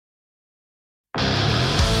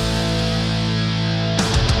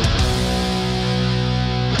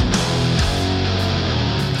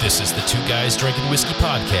Guys Drinking Whiskey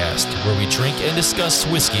podcast, where we drink and discuss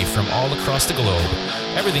whiskey from all across the globe.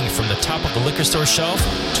 Everything from the top of the liquor store shelf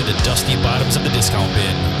to the dusty bottoms of the discount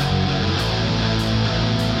bin.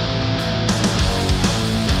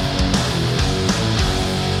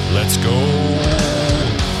 Let's go.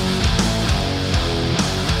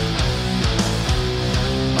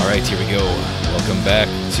 All right, here we go. Welcome back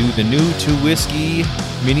to the new To Whiskey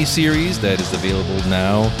miniseries that is available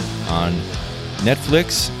now on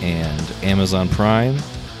Netflix and Amazon Prime.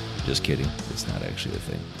 Just kidding. It's not actually a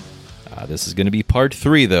thing. This is going to be part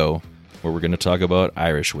 3, though, where we're going to talk about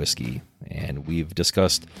Irish whiskey. And we've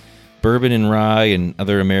discussed bourbon and rye and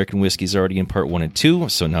other American whiskeys already in part 1 and 2.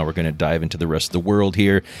 So now we're going to dive into the rest of the world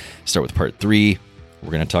here. Start with part 3. We're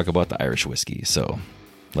going to talk about the Irish whiskey. So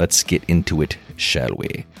let's get into it, shall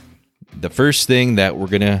we? The first thing that we're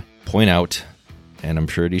going to point out, and I'm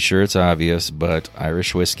pretty sure it's obvious, but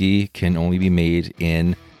Irish whiskey can only be made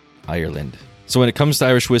in Ireland. So when it comes to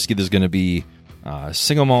Irish whiskey, there's going to be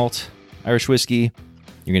single malt Irish whiskey,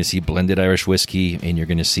 you're going to see blended Irish whiskey, and you're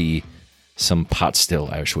going to see some pot still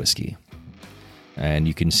Irish whiskey. And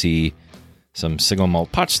you can see some single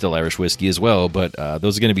malt pot still Irish whiskey as well, but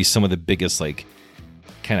those are going to be some of the biggest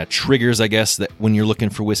kind of triggers, I guess, that when you're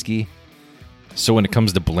looking for whiskey. So when it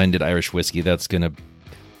comes to blended Irish whiskey, that's gonna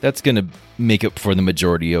make up for the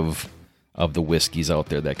majority of the whiskeys out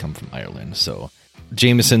there that come from Ireland. So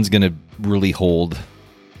Jameson's gonna really hold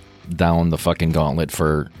down the fucking gauntlet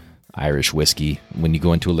for Irish whiskey. When you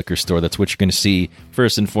go into a liquor store, that's what you're gonna see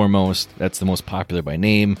first and foremost. That's the most popular by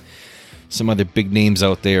name. Some other big names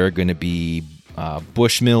out there are gonna be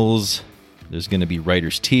Bushmills. There's gonna be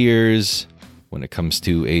Writer's Tears. When it comes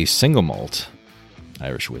to a single malt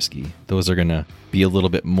Irish whiskey, those are going to be a little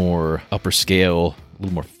bit more upper scale, a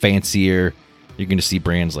little more fancier. You're going to see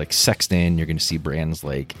brands like Sexton. You're going to see brands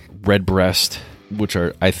like Redbreast, which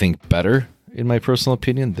are, I think, better in my personal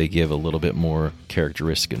opinion. They give a little bit more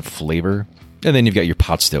characteristic and flavor. And then you've got your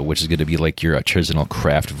pot still, which is going to be like your artisanal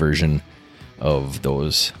craft version of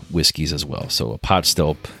those whiskeys as well. So a pot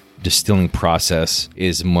still distilling process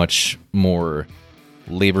is much more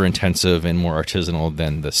labor intensive and more artisanal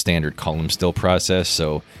than the standard column still process.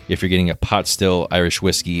 So if you're getting a pot still Irish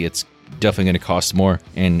whiskey, it's definitely going to cost more,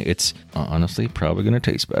 and it's honestly probably going to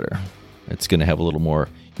taste better. It's going to have a little more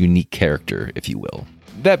unique character, if you will.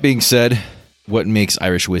 That being said, what makes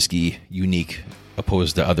Irish whiskey unique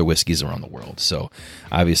opposed to other whiskeys around the world? So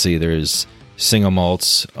obviously there's single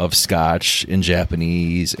malts of Scotch and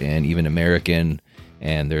Japanese and even American,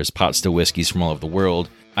 and there's pot still whiskeys from all over the world.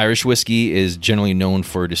 Irish whiskey is generally known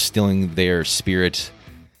for distilling their spirit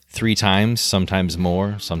 3 times, sometimes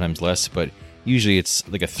more, sometimes less, but usually it's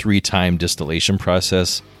like a 3-time distillation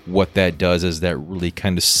process. What that does is that really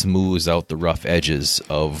kind of smooths out the rough edges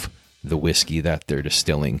of the whiskey that they're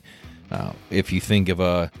distilling. If you think of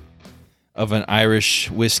an Irish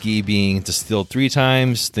whiskey being distilled 3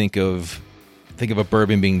 times, think of a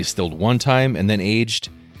bourbon being distilled 1 time and then aged,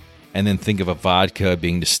 and then think of a vodka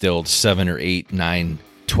being distilled 7 or 8, 9,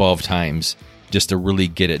 12 times just to really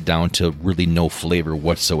get it down to really no flavor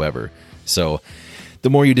whatsoever. So the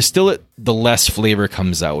more you distill it, the less flavor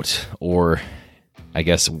comes out, or I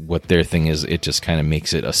guess what their thing is, it just kind of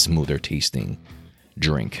makes it a smoother tasting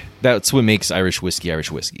drink. That's what makes Irish whiskey,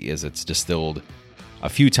 is it's distilled a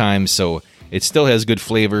few times, so it still has good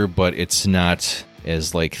flavor, but it's not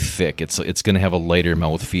as thick. It's going to have a lighter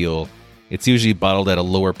mouthfeel. It's usually bottled at a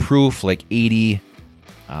lower proof, like 80,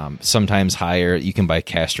 sometimes higher. You can buy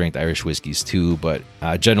cask strength Irish whiskeys too, but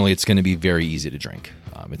generally it's going to be very easy to drink.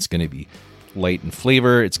 It's going to be light in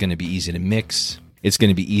flavor. It's going to be easy to mix. It's going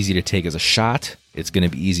to be easy to take as a shot. It's going to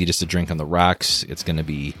be easy just to drink on the rocks. It's going to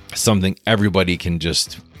be something everybody can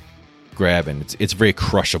just grab, and it's very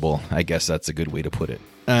crushable. I guess that's a good way to put it.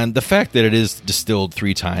 And the fact that it is distilled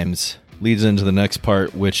 3 times leads into the next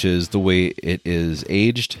part, which is the way it is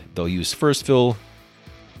aged. They'll use first fill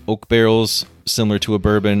oak barrels, similar to a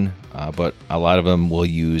bourbon, but a lot of them will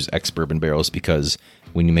use ex-bourbon barrels, because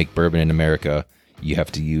when you make bourbon in America, you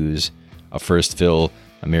have to use a first fill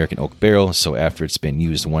American oak barrel. So after it's been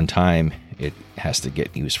used 1 time, it has to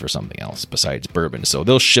get used for something else besides bourbon. So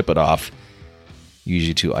they'll ship it off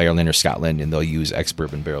usually to Ireland or Scotland, and they'll use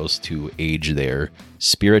ex-bourbon barrels to age their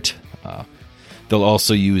spirit. They'll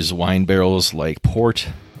also use wine barrels like port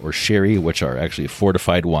or sherry, which are actually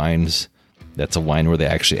fortified wines. That's a wine where they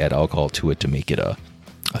actually add alcohol to it to make it a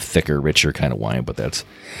thicker, richer kind of wine, but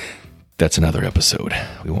that's another episode.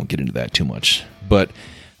 We won't get into that too much. But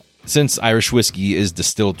since Irish whiskey is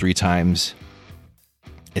distilled 3 times,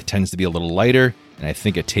 it tends to be a little lighter, and I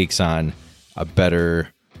think it takes on a better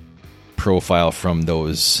profile from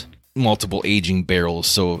those multiple aging barrels.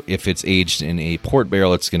 So if it's aged in a port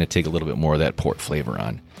barrel, it's going to take a little bit more of that port flavor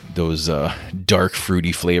on. Those dark,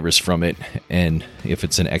 fruity flavors from it. And if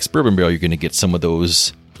it's an ex-bourbon barrel, you're going to get some of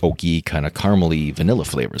those oaky, kind of caramely vanilla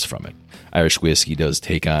flavors from it. Irish whiskey does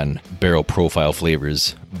take on barrel profile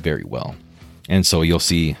flavors very well. And so you'll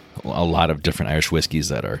see a lot of different Irish whiskeys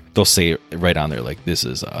they'll say right on there, like, this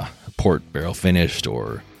is a port barrel finished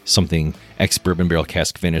or something ex-bourbon barrel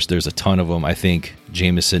cask finished. There's a ton of them. I think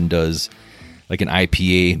Jameson does like an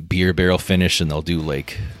IPA beer barrel finish, and they'll do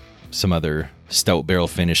like some other stout barrel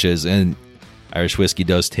finishes. And Irish whiskey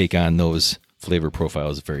does take on those flavor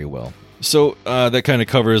profiles very well. So that kind of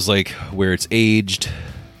covers like where it's aged.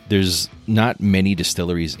 There's not many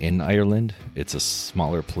distilleries in Ireland. It's a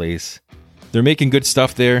smaller place. They're making good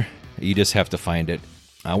stuff there. You just have to find it.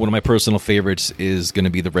 One of my personal favorites is going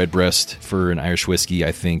to be the Redbreast for an Irish whiskey.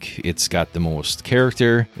 I think it's got the most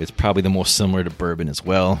character. It's probably the most similar to bourbon as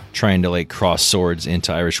well. Trying to like cross swords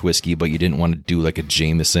into Irish whiskey, but you didn't want to do like a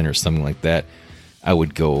Jameson or something like that. I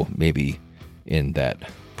would go maybe in that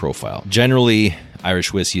profile. Generally,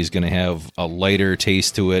 Irish whiskey is going to have a lighter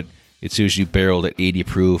taste to it. It's usually barreled at 80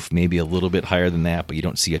 proof, maybe a little bit higher than that, but you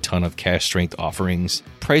don't see a ton of cask strength offerings.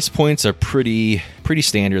 Price points are pretty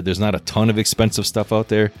standard. There's not a ton of expensive stuff out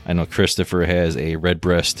there. I know Christopher has a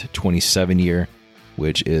Redbreast 27-year,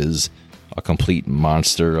 which is a complete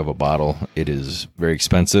monster of a bottle. It is very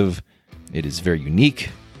expensive. It is very unique.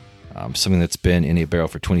 Something that's been in a barrel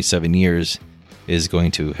for 27 years is going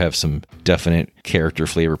to have some definite character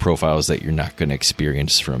flavor profiles that you're not going to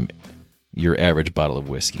experience from your average bottle of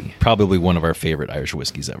whiskey. Probably one of our favorite Irish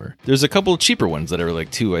whiskeys ever. There's a couple of cheaper ones that are like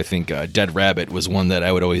too. I think Dead Rabbit was one that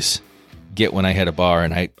I would always get when I had a bar,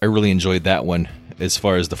 and I really enjoyed that one. As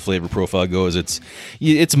far as the flavor profile goes, it's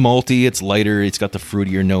malty, it's lighter, it's got the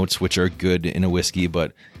fruitier notes, which are good in a whiskey,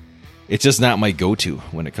 but it's just not my go-to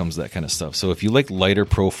when it comes to that kind of stuff. So if you like lighter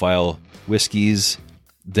profile whiskeys,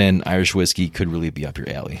 then Irish whiskey could really be up your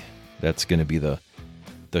alley. That's going to be the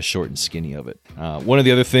short and skinny of it. One of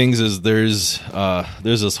the other things is there's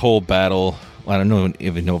this whole battle. I don't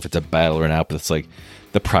even know if it's a battle or not, but it's like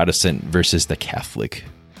the Protestant versus the Catholic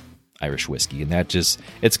Irish whiskey, and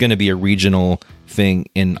it's going to be a regional thing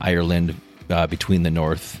in Ireland between the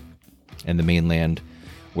north and the mainland,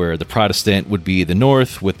 where the Protestant would be the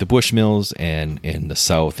north with the Bushmills, and in the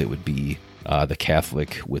south it would be the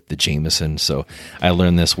Catholic with the Jameson. So I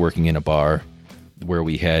learned this working in a bar where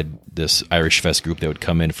we had this Irish Fest group that would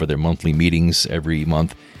come in for their monthly meetings every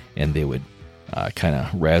month, and they would kind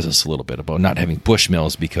of razz us a little bit about not having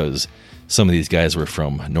Bushmills because some of these guys were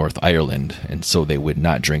from North Ireland, and so they would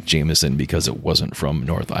not drink Jameson because it wasn't from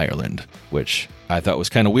North Ireland, which I thought was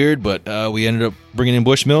kind of weird, but we ended up bringing in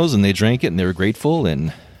Bushmills, and they drank it, and they were grateful,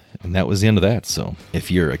 and that was the end of that. So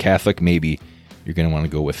if you're a Catholic, maybe you're going to want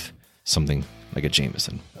to go with something like a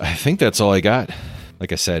Jameson. I think that's all I got.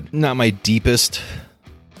 Like I said, not my deepest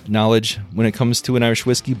knowledge when it comes to an Irish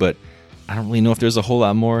whiskey, but I don't really know if there's a whole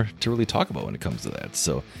lot more to really talk about when it comes to that.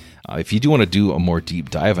 So if you do want to do a more deep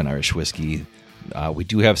dive on Irish whiskey, we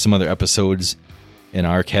do have some other episodes in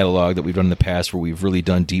our catalog that we've done in the past where we've really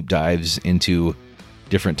done deep dives into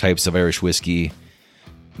different types of Irish whiskey.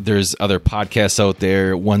 There's other podcasts out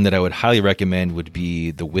there. One that I would highly recommend would be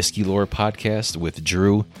the Whiskey Lore podcast with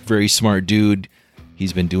Drew. Very smart dude.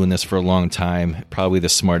 He's been doing this for a long time. Probably the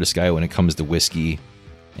smartest guy when it comes to whiskey.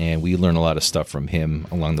 And we learn a lot of stuff from him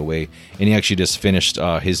along the way. And he actually just finished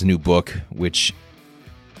his new book, which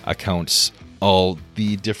accounts all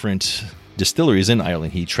the different distilleries in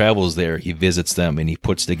Ireland. He travels there, he visits them, and he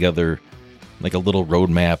puts together like a little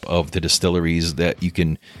roadmap of the distilleries that you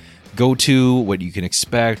can go to, what you can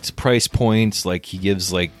expect, price points. Like he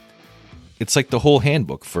gives it's like the whole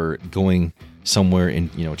handbook for going somewhere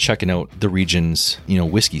and checking out the region's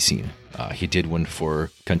whiskey scene. He did one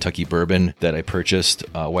for Kentucky bourbon that I purchased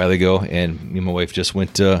a while ago, and me and my wife just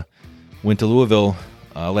went to Louisville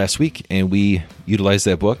last week, and we utilized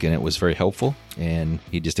that book, and it was very helpful. And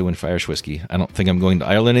he just did one for Irish whiskey. I don't think I'm going to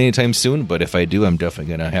Ireland anytime soon, but if I do, I'm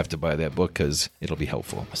definitely going to have to buy that book because it'll be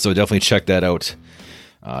helpful. So definitely check that out.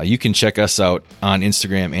 You can check us out on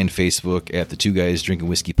Instagram and Facebook at the Two Guys Drinking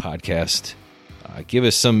Whiskey Podcast. Give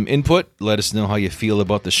us some input. Let us know how you feel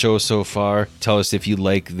about the show so far. Tell us if you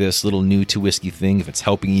like this little new to whiskey thing, if it's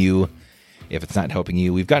helping you, if it's not helping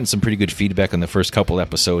you. We've gotten some pretty good feedback on the first couple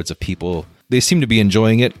episodes of people. They seem to be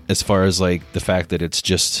enjoying it as far as the fact that it's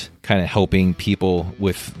just kind of helping people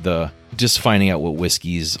with just finding out what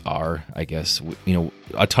whiskeys are, I guess.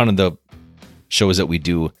 A ton of the shows that we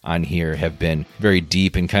do on here have been very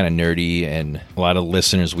deep and kind of nerdy, and a lot of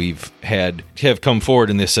listeners we've had have come forward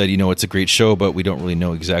and they said, it's a great show, but we don't really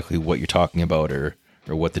know exactly what you're talking about or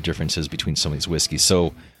or what the difference is between some of these whiskeys.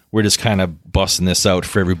 So we're just kind of busting this out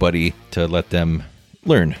for everybody to let them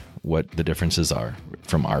learn what the differences are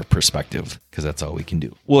from our perspective, because that's all we can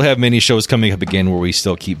do. We'll have many shows coming up again where we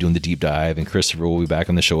still keep doing the deep dive, and Christopher will be back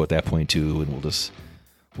on the show at that point too, and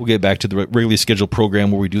we'll get back to the regularly scheduled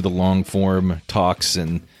program where we do the long form talks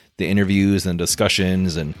and the interviews and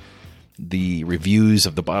discussions and the reviews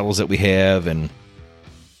of the bottles that we have, and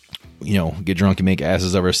get drunk and make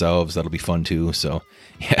asses of ourselves. That'll be fun too. So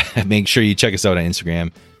yeah, make sure you check us out on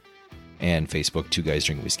Instagram and Facebook, Two Guys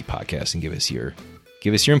Drinking Whiskey Podcast, and give us your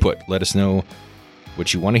input. Let us know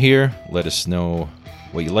what you want to hear. Let us know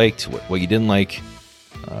what you liked, what you didn't like.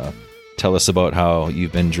 Tell us about how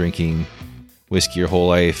you've been drinking whiskey your whole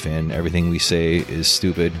life and everything we say is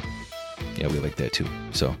stupid. Yeah, we like that too.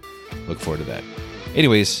 So look forward to that.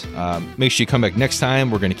 Anyways, make sure you come back next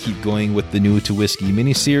time. We're going to keep going with the New to Whiskey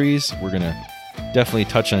mini-series. We're going to definitely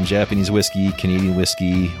touch on Japanese whiskey, Canadian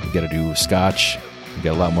whiskey. We got to do Scotch. We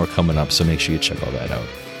got a lot more coming up, so make sure you check all that out.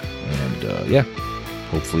 And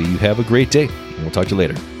hopefully you have a great day. And we'll talk to you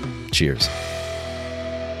later. Cheers.